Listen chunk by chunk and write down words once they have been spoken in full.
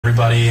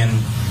everybody and,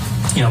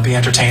 you know, be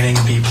entertaining,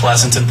 be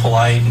pleasant and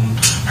polite, and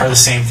her the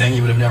same thing.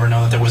 You would have never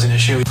known that there was an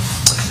issue.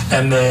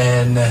 And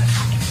then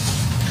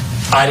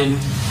I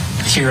didn't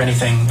hear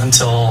anything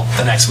until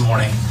the next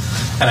morning.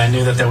 And I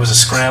knew that there was a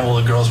scramble.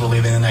 The girls were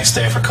leaving the next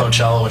day for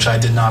Coachella, which I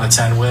did not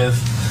attend with.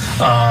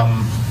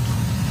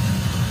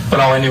 But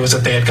all I knew was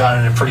that they had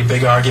gotten in a pretty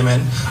big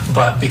argument.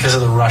 But because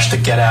of the rush to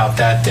get out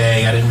that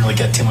day, I didn't really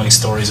get too many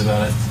stories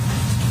about it.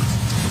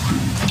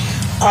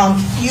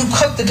 You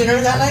cooked the dinner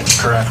that night?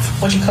 Correct.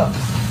 What'd you cook?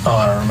 Oh,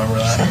 I don't remember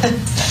that.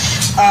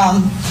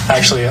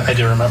 Actually, I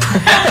do remember.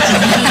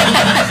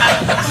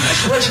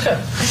 What'd you cook?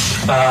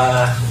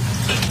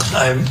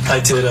 I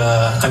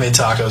made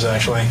tacos,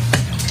 actually.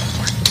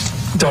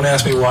 Don't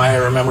ask me why I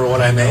remember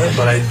what I made,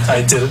 but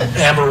I did.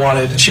 Amber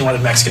she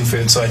wanted Mexican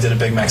food, so I did a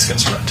big Mexican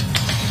spread.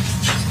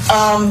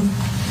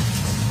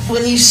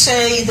 When you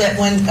say that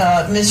when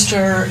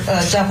Mr.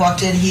 Depp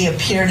walked in, he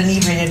appeared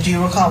inebriated, do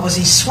you recall, was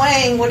he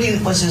swaying?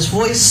 Was his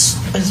voice,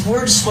 his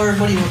words slurred?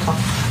 What do you recall?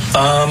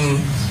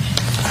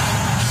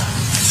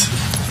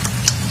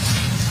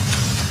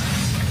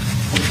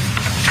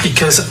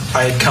 Because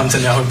I had come to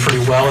know him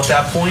pretty well at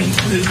that point,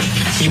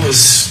 he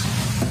was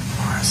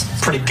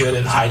pretty good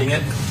at hiding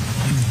it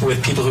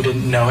with people who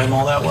didn't know him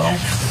all that well.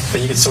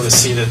 But you could sort of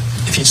see that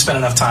if you spent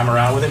enough time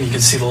around with him, you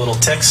could see the little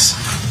tics,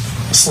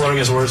 slurring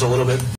his words a little bit.